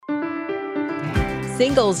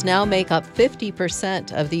Singles now make up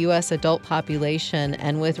 50% of the U.S. adult population,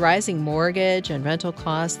 and with rising mortgage and rental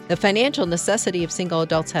costs, the financial necessity of single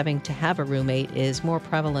adults having to have a roommate is more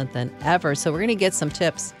prevalent than ever. So we're going to get some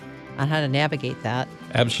tips on how to navigate that.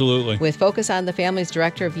 Absolutely. With Focus on the Family's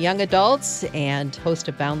Director of Young Adults and host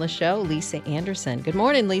of Boundless Show, Lisa Anderson. Good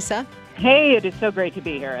morning, Lisa. Hey, it is so great to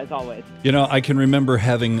be here, as always. You know, I can remember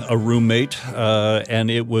having a roommate, and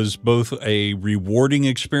it was both a rewarding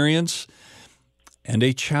experience and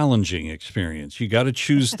a challenging experience. You got to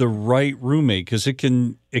choose the right roommate because it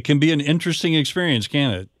can be an interesting experience,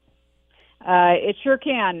 can't it? It sure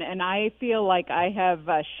can, and I feel like I have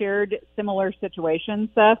shared similar situations,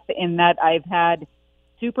 Seth, in that I've had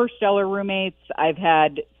super stellar roommates, I've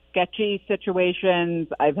had sketchy situations,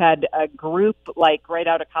 I've had a group, like right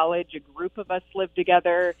out of college, a group of us lived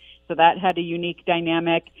together, so that had a unique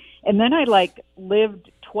dynamic. And then I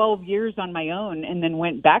lived 12 years on my own and then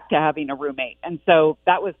went back to having a roommate. And so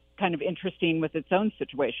that was kind of interesting with its own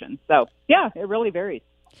situation. So, yeah, it really varies.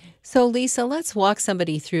 So, Lisa, let's walk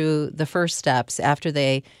somebody through the first steps after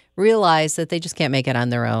they realize that they just can't make it on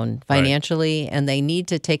their own financially, and they need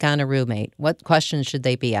to take on a roommate. What questions should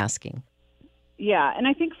they be asking? Yeah, and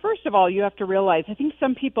I think first of all, you have to realize, I think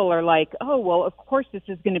some people are like, oh, well, of course this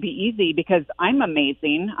is going to be easy because I'm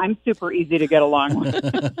amazing. I'm super easy to get along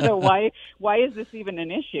with. So why is this even an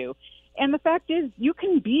issue? And the fact is, you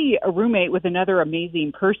can be a roommate with another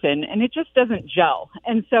amazing person, and it just doesn't gel.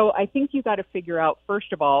 And so I think you got to figure out,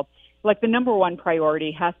 first of all, the number one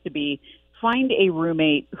priority has to be find a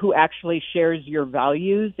roommate who actually shares your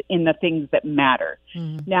values in the things that matter.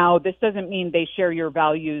 Mm-hmm. Now, this doesn't mean they share your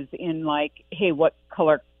values in hey, what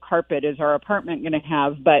color carpet is our apartment going to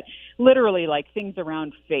have? But literally things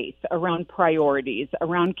around faith, around priorities,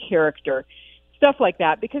 around character, stuff like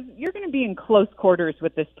that, because you're going to be in close quarters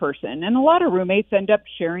with this person. And a lot of roommates end up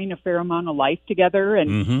sharing a fair amount of life together.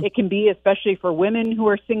 And It can be, especially for women who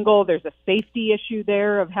are single, there's a safety issue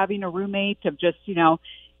there of having a roommate, of just,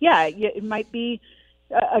 it might be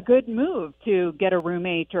a good move to get a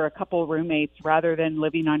roommate or a couple roommates rather than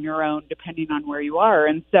living on your own, depending on where you are.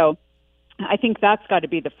 And so I think that's got to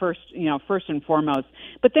be the first and foremost.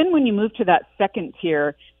 But then when you move to that second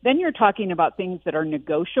tier, then you're talking about things that are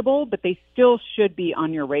negotiable, but they still should be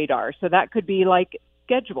on your radar. So that could be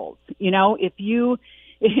schedules. If you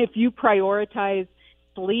prioritize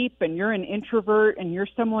sleep and you're an introvert and you're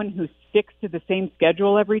someone who sticks to the same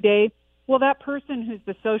schedule every day, well, that person who's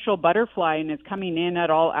the social butterfly and is coming in at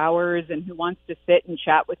all hours and who wants to sit and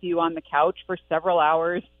chat with you on the couch for several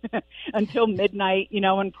hours until midnight,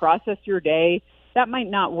 and process your day, that might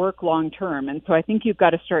not work long term. And so I think you've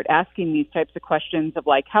got to start asking these types of questions of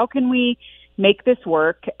how can we make this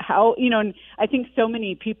work? How, and I think so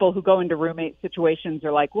many people who go into roommate situations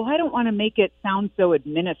are well, I don't want to make it sound so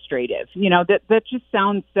administrative. That just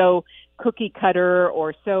sounds so cookie cutter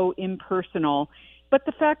or so impersonal. But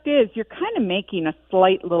the fact is, you're kind of making a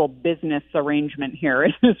slight little business arrangement here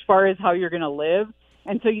as far as how you're going to live.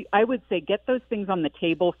 And so I would say get those things on the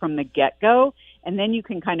table from the get-go, and then you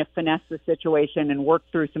can kind of finesse the situation and work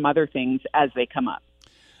through some other things as they come up.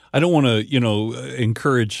 I don't want to,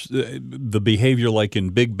 encourage the behavior like in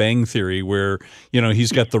Big Bang Theory where,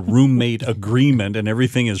 he's got the roommate agreement and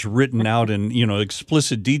everything is written out in,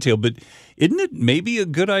 explicit detail. But isn't it maybe a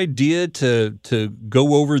good idea to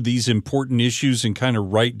go over these important issues and kind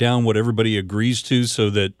of write down what everybody agrees to so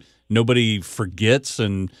that nobody forgets?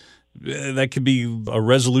 And that could be a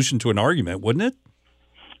resolution to an argument, wouldn't it?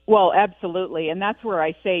 Well, absolutely. And that's where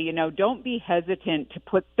I say, don't be hesitant to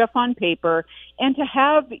put stuff on paper and to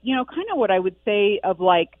have, kind of what I would say of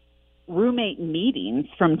roommate meetings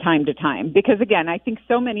from time to time. Because again, I think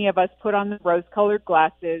so many of us put on the rose-colored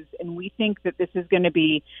glasses and we think that this is going to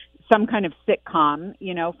be some kind of sitcom,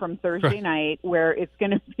 from Thursday night where it's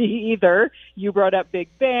going to be either you brought up Big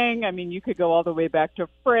Bang. I mean, you could go all the way back to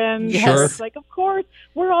Friends. Sure. It's of course,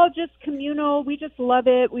 we're all just communal. We just love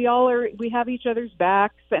it. We have each other's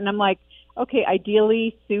backs. And I'm okay,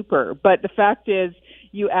 ideally super. But the fact is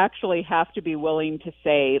you actually have to be willing to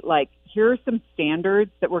say here are some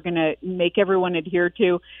standards that we're going to make everyone adhere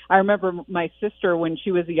to. I remember my sister, when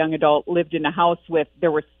she was a young adult, lived in a house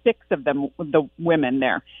there were 6 of them, the women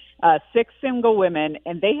there. 6 single women,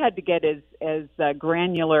 and they had to get as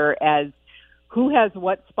granular as who has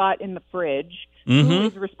what spot in the fridge, who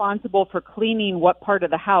is responsible for cleaning what part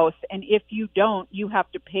of the house, and if you don't, you have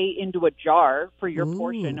to pay into a jar for your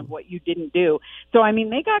portion of what you didn't do. So, I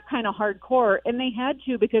mean, they got kind of hardcore, and they had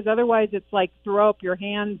to, because otherwise it's throw up your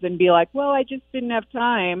hands and be well, I just didn't have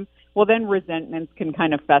time. Well, then resentments can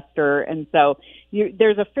kind of fester. And so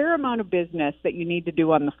there's a fair amount of business that you need to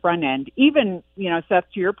do on the front end. Even, Seth,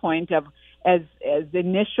 to your point of as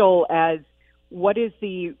initial as what is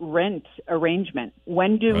the rent arrangement?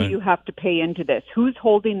 When do Right. you have to pay into this? Who's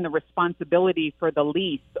holding the responsibility for the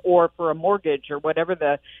lease or for a mortgage or whatever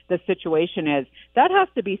the situation is? That has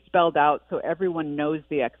to be spelled out so everyone knows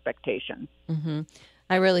the expectations. Hmm.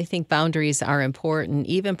 I really think boundaries are important,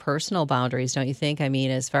 even personal boundaries, don't you think? I mean,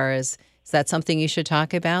 as far as, is that something you should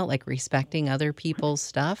talk about, like respecting other people's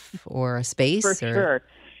stuff or a For space? Or sure.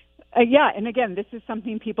 Yeah, and again, this is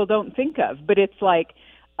something people don't think of, but it's like,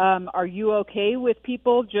 are you okay with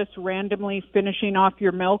people just randomly finishing off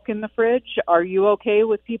your milk in the fridge? Are you okay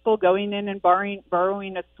with people going in and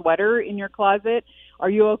borrowing a sweater in your closet? Are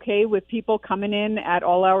you okay with people coming in at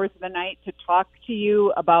all hours of the night to talk to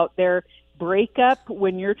you about their breakup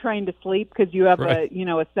when you're trying to sleep because you have Right.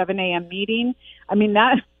 a 7 a.m. meeting? I mean,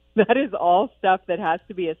 that is all stuff that has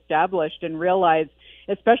to be established and realized,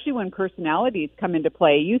 especially when personalities come into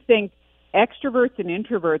play. You think extroverts and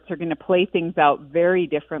introverts are going to play things out very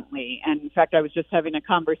differently. And in fact, I was just having a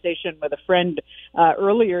conversation with a friend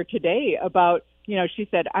earlier today about, she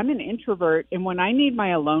said, I'm an introvert, and when I need my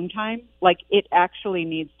alone time, like, it actually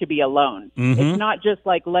needs to be alone. Mm-hmm. It's not just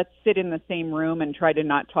like, let's sit in the same room and try to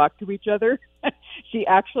not talk to each other. She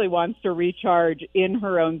actually wants to recharge in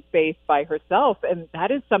her own space by herself. And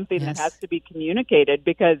that is something Yes. that has to be communicated,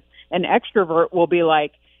 because an extrovert will be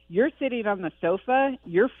like, you're sitting on the sofa,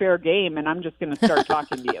 you're fair game, and I'm just going to start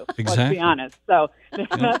talking to you. Let's Exactly. be honest. So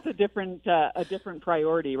that's a different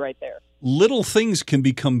priority right there. Little things can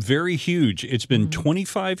become very huge. It's been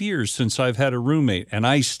 25 years since I've had a roommate, and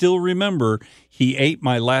I still remember he ate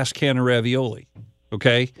my last can of ravioli.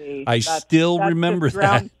 Okay? See, I still that's remember just that.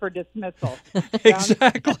 grounds for dismissal.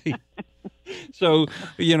 Exactly. So,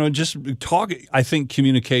 just talk. I think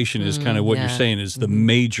communication is kind of what you're yeah. saying is the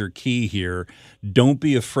major key here. Don't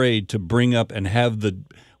be afraid to bring up and have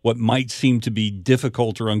what might seem to be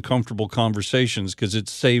difficult or uncomfortable conversations, because it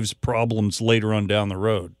saves problems later on down the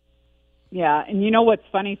road. Yeah, and you know what's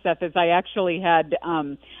funny, Seth, is I actually had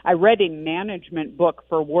I read a management book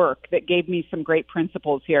for work that gave me some great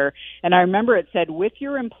principles here, and I remember it said, with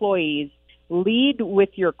your employees, lead with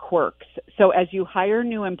your quirks. So as you hire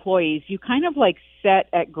new employees, you kind of like set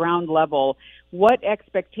at ground level what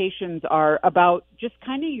expectations are about just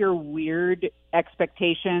kind of your weird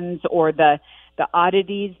expectations or the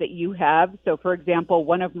oddities that you have. So for example,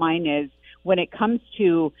 one of mine is when it comes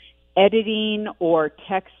to editing or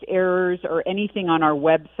text errors or anything on our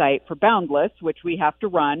website for Boundless, which we have to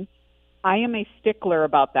run, I am a stickler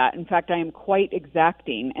about that. In fact, I am quite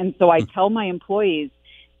exacting. And so I tell my employees,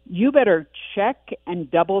 you better check and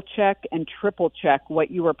double check and triple check what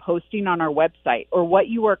you are posting on our website or what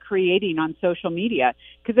you are creating on social media.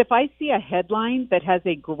 Because if I see a headline that has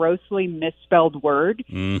a grossly misspelled word,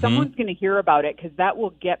 someone's going to hear about it, because that will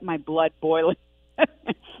get my blood boiling.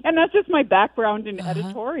 And that's just my background in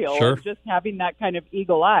editorial, Sure. and just having that kind of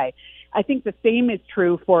eagle eye. I think the same is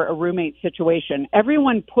true for a roommate situation.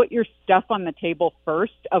 Everyone put your stuff on the table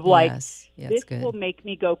first of like, yes, this good. will make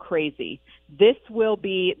me go crazy. This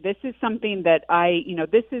is something that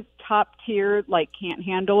this is top tier, like can't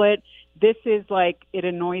handle it. This is like, it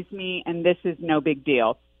annoys me, and this is no big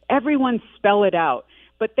deal. Everyone spell it out.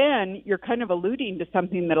 But then you're kind of alluding to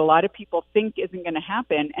something that a lot of people think isn't going to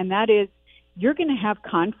happen, and that is you're going to have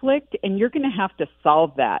conflict, and you're going to have to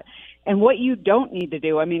solve that. And what you don't need to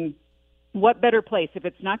do, I mean, what better place? If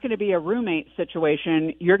it's not going to be a roommate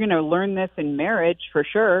situation, you're going to learn this in marriage for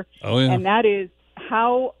sure. Oh, yeah. And that is,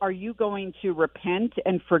 how are you going to repent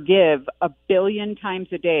and forgive 1 billion times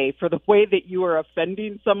a day for the way that you are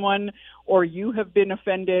offending someone, or you have been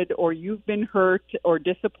offended, or you've been hurt or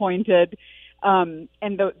disappointed? And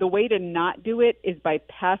the way to not do it is by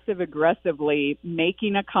passive aggressively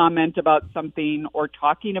making a comment about something or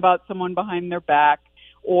talking about someone behind their back,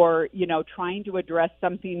 or, trying to address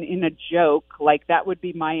something in a joke. Like, that would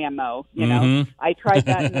be my MO. I tried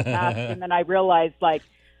that in the past, and then I realized, like,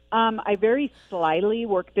 I very slyly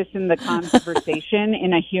worked this in the conversation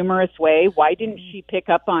in a humorous way. Why didn't she pick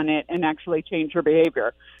up on it and actually change her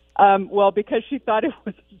behavior? Well, because she thought it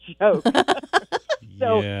was a joke.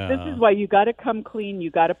 So This is why you got to come clean.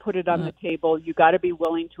 You got to put it on the table. You got to be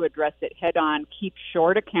willing to address it head on. Keep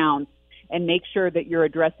short accounts, and make sure that you're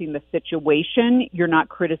addressing the situation. You're not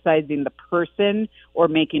criticizing the person or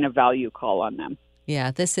making a value call on them.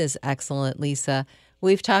 Yeah, this is excellent, Lisa.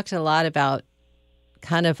 We've talked a lot about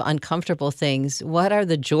kind of uncomfortable things. What are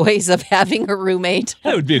the joys of having a roommate?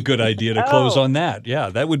 That would be a good idea to close on that. Yeah,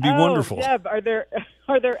 that would be wonderful. Deb, are there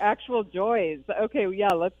actual joys? Okay,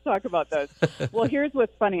 yeah, let's talk about those. Well, here's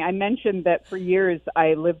what's funny. I mentioned that for years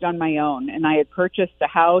I lived on my own, and I had purchased a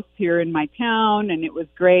house here in my town, and it was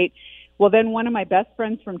great. Well, then one of my best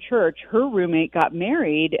friends from church, her roommate got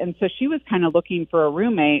married, and so she was kind of looking for a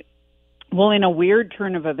roommate. Well, in a weird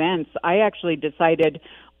turn of events, I actually decided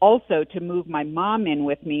also to move my mom in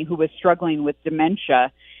with me, who was struggling with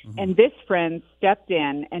dementia. Mm-hmm. And this friend stepped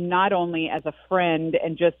in, and not only as a friend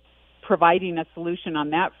and just providing a solution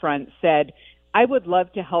on that front, said, I would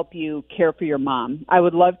love to help you care for your mom. I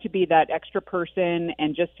would love to be that extra person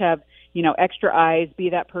and just have, extra eyes, be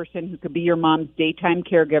that person who could be your mom's daytime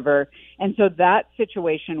caregiver. And so that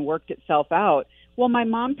situation worked itself out. Well, my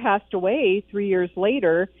mom passed away 3 years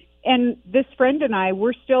later, and this friend and I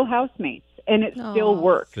were still housemates, and it still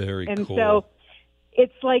worked. Very and cool. So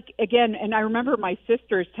it's like, again, and I remember my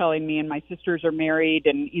sisters telling me, and my sisters are married,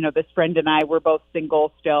 and, this friend and I were both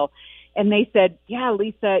single still. And they said, yeah,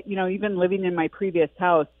 Lisa, even living in my previous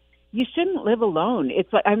house, you shouldn't live alone.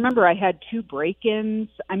 It's like, I remember I had 2 break-ins.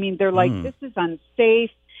 I mean, they're like, this is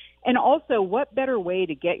unsafe. And also, what better way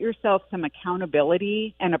to get yourself some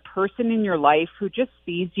accountability and a person in your life who just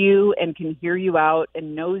sees you and can hear you out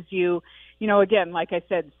and knows you. Again, like I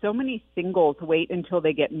said, so many singles wait until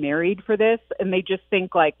they get married for this, and they just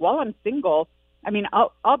think like, well, I'm single. I mean,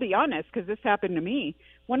 I'll be honest, because this happened to me.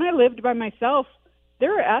 When I lived by myself,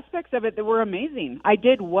 there are aspects of it that were amazing. I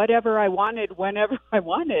did whatever I wanted, whenever I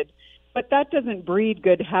wanted. But that doesn't breed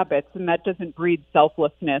good habits, and that doesn't breed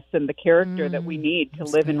selflessness and the character that we need to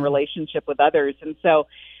live in relationship with others. And so,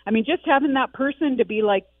 I mean, just having that person to be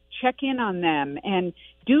like, check in on them and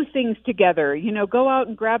do things together, go out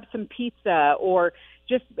and grab some pizza, or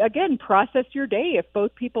just, again, process your day if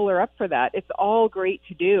both people are up for that. It's all great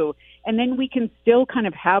to do. And then we can still kind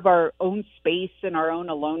of have our own space and our own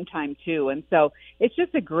alone time too. And so it's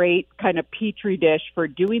just a great kind of petri dish for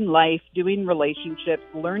doing life, doing relationships,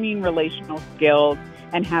 learning relational skills,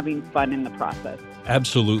 and having fun in the process.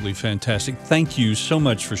 Absolutely fantastic. Thank you so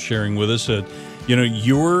much for sharing with us.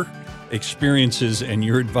 Your experiences and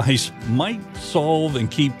your advice might solve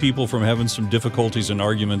and keep people from having some difficulties and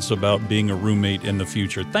arguments about being a roommate in the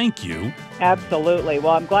future. Thank you. Absolutely.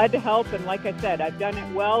 Well, I'm glad to help. And like I said, I've done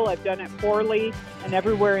it well, I've done it poorly, and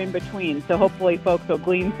everywhere in between. So hopefully folks will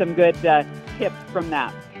glean some good tips from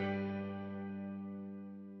that.